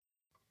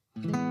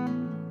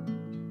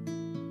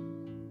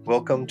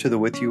Welcome to the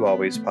With You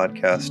Always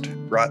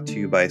podcast, brought to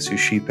you by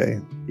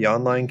Suscipe, the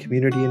online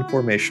community and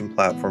formation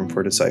platform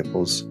for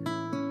disciples.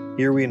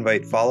 Here we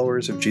invite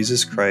followers of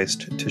Jesus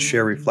Christ to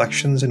share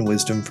reflections and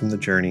wisdom from the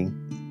journey.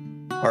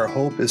 Our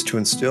hope is to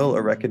instill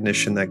a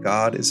recognition that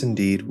God is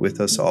indeed with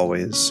us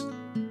always.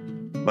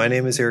 My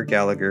name is Eric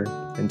Gallagher,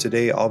 and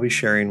today I'll be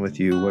sharing with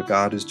you what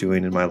God is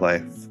doing in my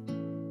life.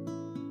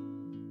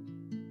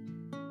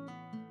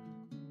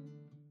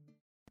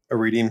 A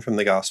reading from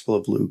the Gospel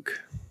of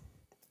Luke.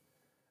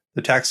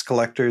 The tax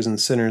collectors and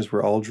sinners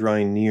were all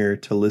drawing near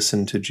to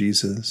listen to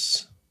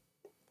Jesus.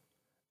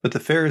 But the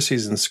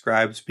Pharisees and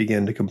scribes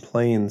began to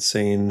complain,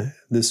 saying,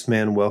 "This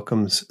man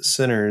welcomes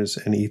sinners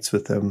and eats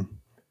with them."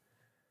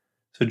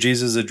 So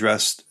Jesus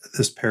addressed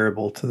this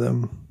parable to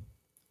them.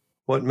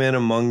 "What man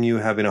among you,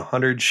 having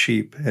 100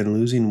 sheep and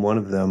losing one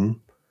of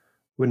them,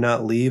 would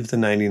not leave the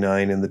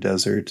 99 in the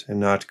desert and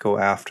not go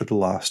after the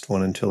lost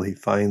one until he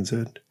finds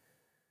it?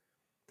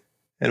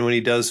 And when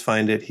he does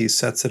find it, he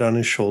sets it on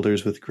his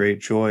shoulders with great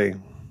joy.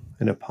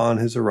 And upon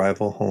his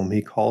arrival home,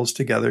 he calls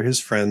together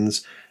his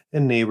friends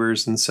and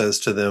neighbors and says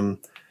to them,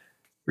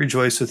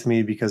 'Rejoice with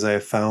me because I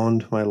have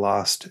found my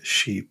lost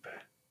sheep.'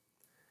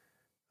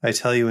 I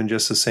tell you, in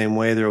just the same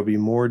way, there will be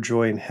more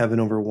joy in heaven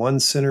over one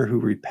sinner who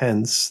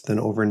repents than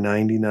over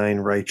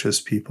 99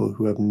 righteous people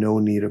who have no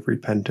need of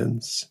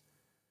repentance.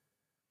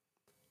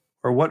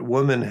 Or what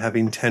woman,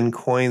 having 10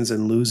 coins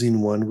and losing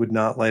one, would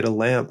not light a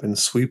lamp and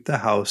sweep the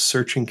house,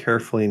 searching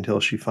carefully until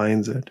she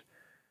finds it?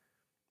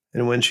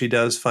 And when she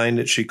does find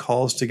it, she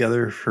calls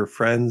together her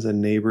friends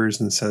and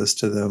neighbors and says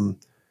to them,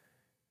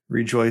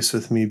 'Rejoice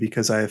with me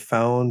because I have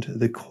found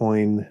the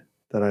coin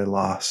that I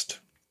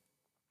lost.'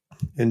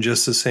 In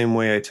just the same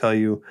way, I tell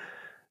you,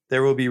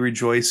 there will be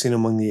rejoicing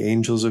among the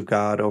angels of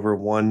God over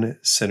one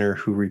sinner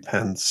who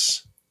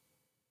repents."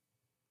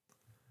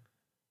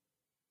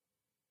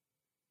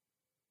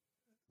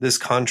 This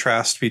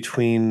contrast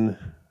between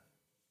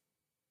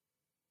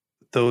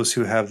those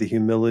who have the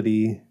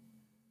humility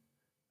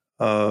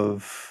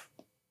of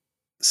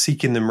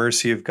seeking the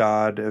mercy of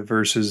God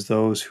versus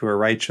those who are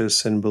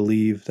righteous and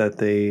believe that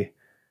they,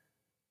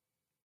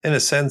 in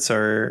a sense,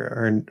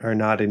 are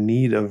not in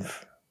need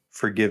of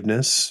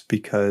forgiveness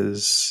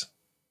because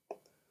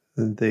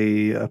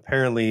they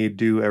apparently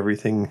do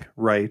everything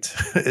right,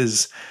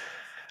 is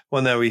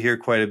one that we hear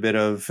quite a bit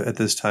of at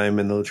this time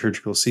in the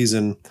liturgical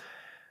season.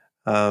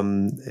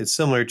 It's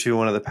similar to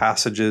one of the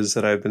passages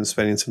that I've been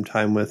spending some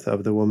time with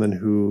of the woman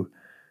who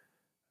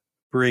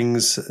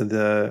brings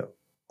the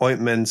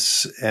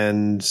ointments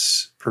and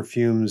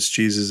perfumes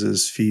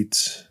Jesus's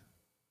feet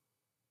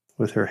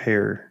with her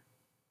hair,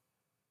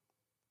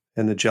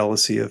 and the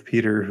jealousy of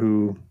Peter,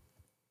 who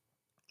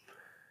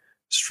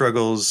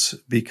struggles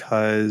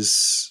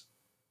because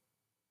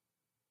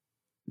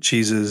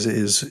Jesus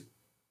is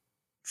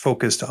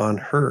focused on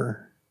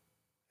her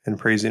and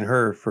praising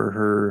her for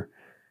her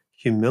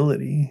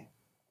humility.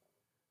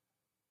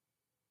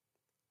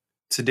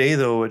 Today,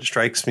 though, what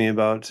strikes me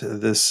about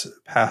this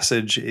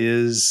passage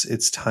is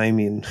its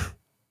timing.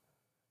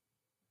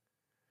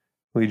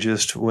 We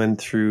just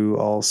went through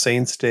All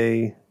Saints'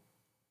 Day,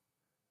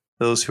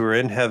 those who are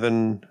in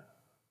heaven,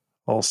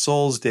 All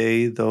Souls'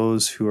 Day,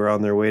 those who are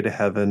on their way to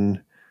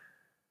heaven,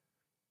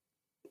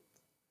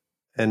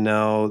 and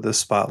now the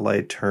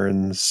spotlight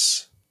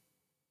turns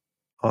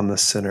on the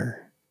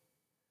sinner,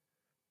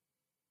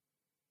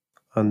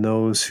 on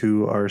those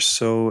who are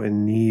so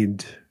in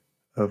need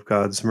of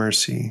God's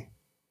mercy.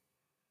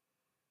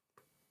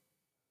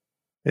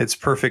 It's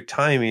perfect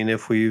timing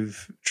if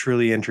we've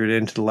truly entered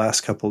into the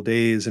last couple of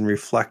days and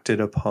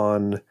reflected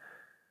upon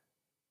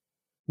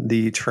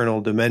the eternal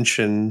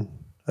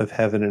dimension of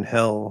heaven and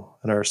hell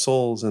and our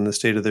souls and the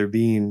state of their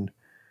being.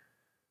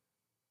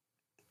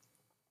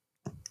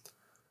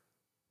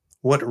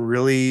 What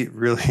really,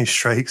 really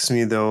strikes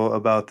me, though,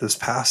 about this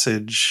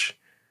passage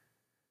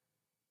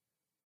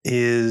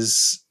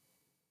is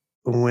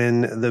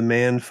when the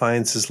man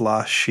finds his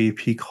lost sheep,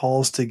 he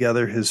calls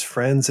together his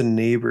friends and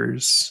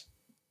neighbors,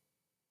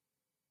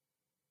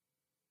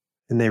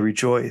 and they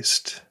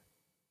rejoiced.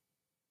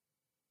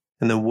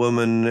 And the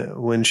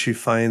woman, when she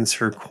finds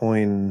her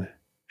coin,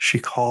 she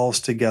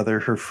calls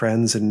together her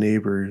friends and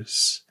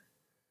neighbors,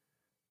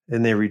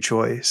 and they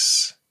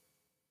rejoice.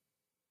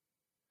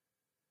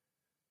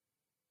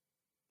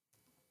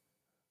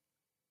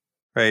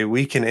 Right?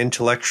 We can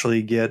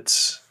intellectually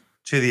get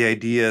to the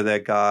idea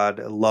that God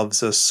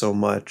loves us so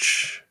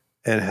much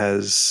and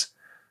has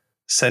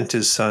sent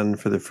his son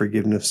for the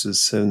forgiveness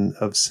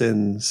of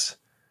sins.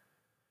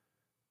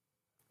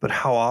 But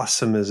how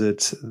awesome is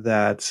it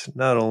that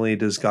not only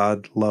does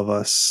God love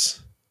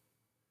us,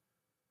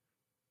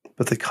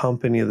 but the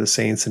company of the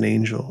saints and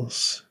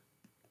angels.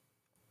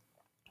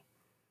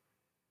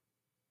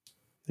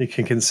 You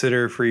can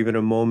consider for even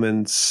a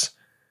moment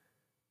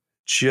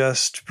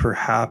just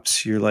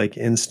perhaps your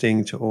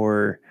instinct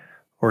or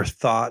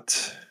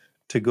thought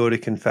to go to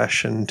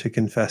confession, to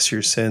confess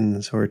your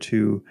sins, or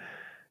to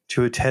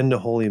attend a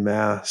holy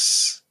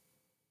mass.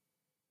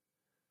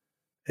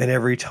 And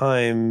every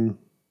time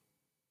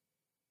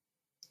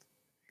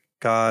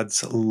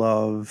God's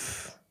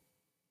love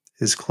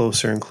is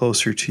closer and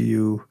closer to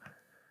you.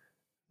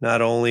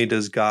 Not only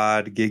does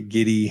God get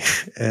giddy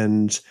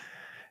and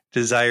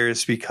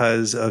desirous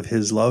because of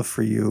his love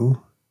for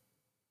you,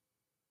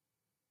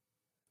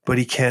 but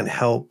he can't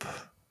help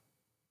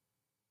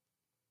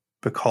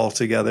but call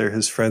together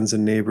his friends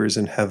and neighbors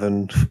in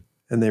heaven,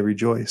 and they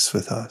rejoice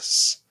with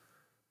us.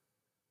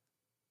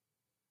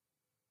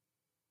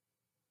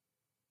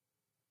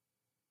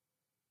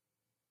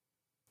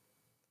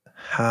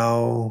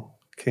 How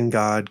can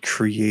God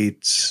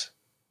create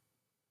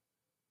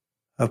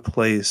a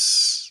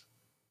place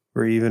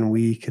where even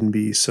we can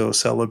be so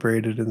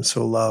celebrated and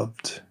so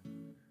loved?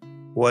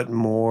 What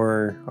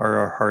more are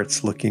our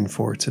hearts looking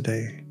for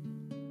today?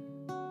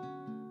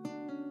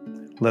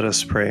 Let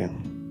us pray.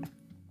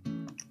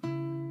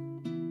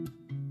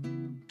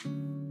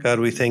 God,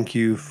 we thank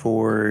you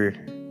for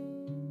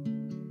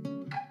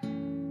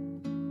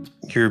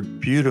your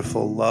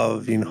beautiful,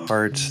 loving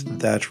heart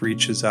that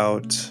reaches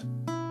out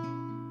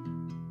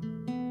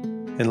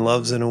and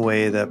loves in a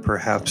way that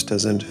perhaps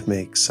doesn't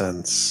make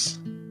sense.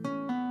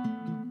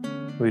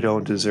 We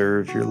don't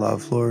deserve your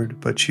love, Lord,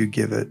 but you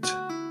give it.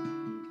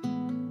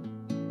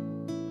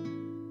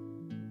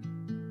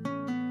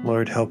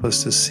 Lord, help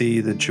us to see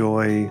the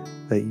joy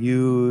that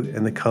you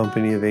and the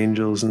company of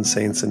angels and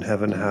saints in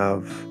heaven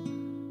have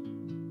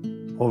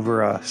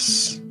over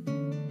us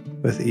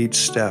with each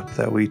step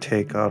that we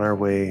take on our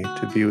way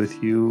to be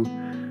with you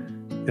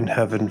in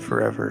heaven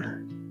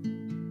forever.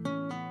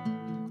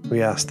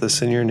 We ask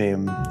this in your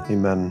name.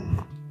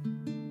 Amen.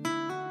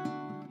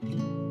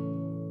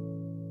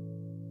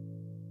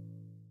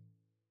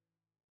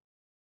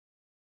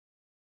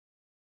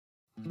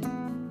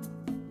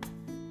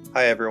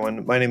 Hi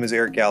everyone, my name is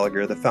Eric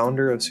Gallagher, the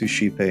founder of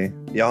Suscipe,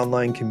 the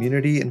online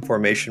community and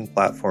formation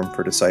platform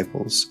for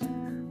disciples.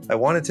 I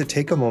wanted to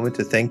take a moment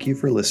to thank you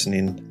for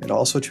listening and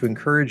also to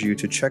encourage you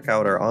to check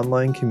out our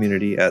online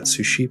community at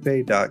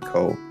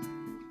suscipe.co.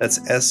 That's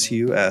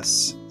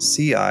suscipe.co.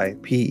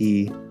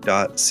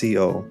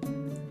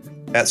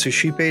 At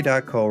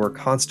suscipe.co, we're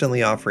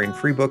constantly offering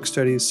free book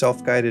studies,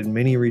 self-guided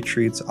mini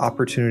retreats,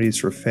 opportunities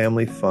for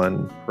family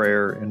fun,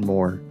 prayer, and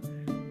more.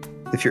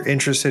 If you're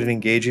interested in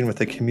engaging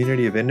with a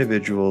community of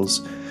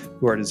individuals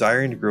who are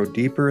desiring to grow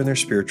deeper in their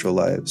spiritual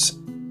lives,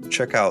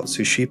 check out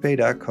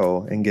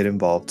suscipe.co and get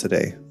involved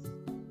today.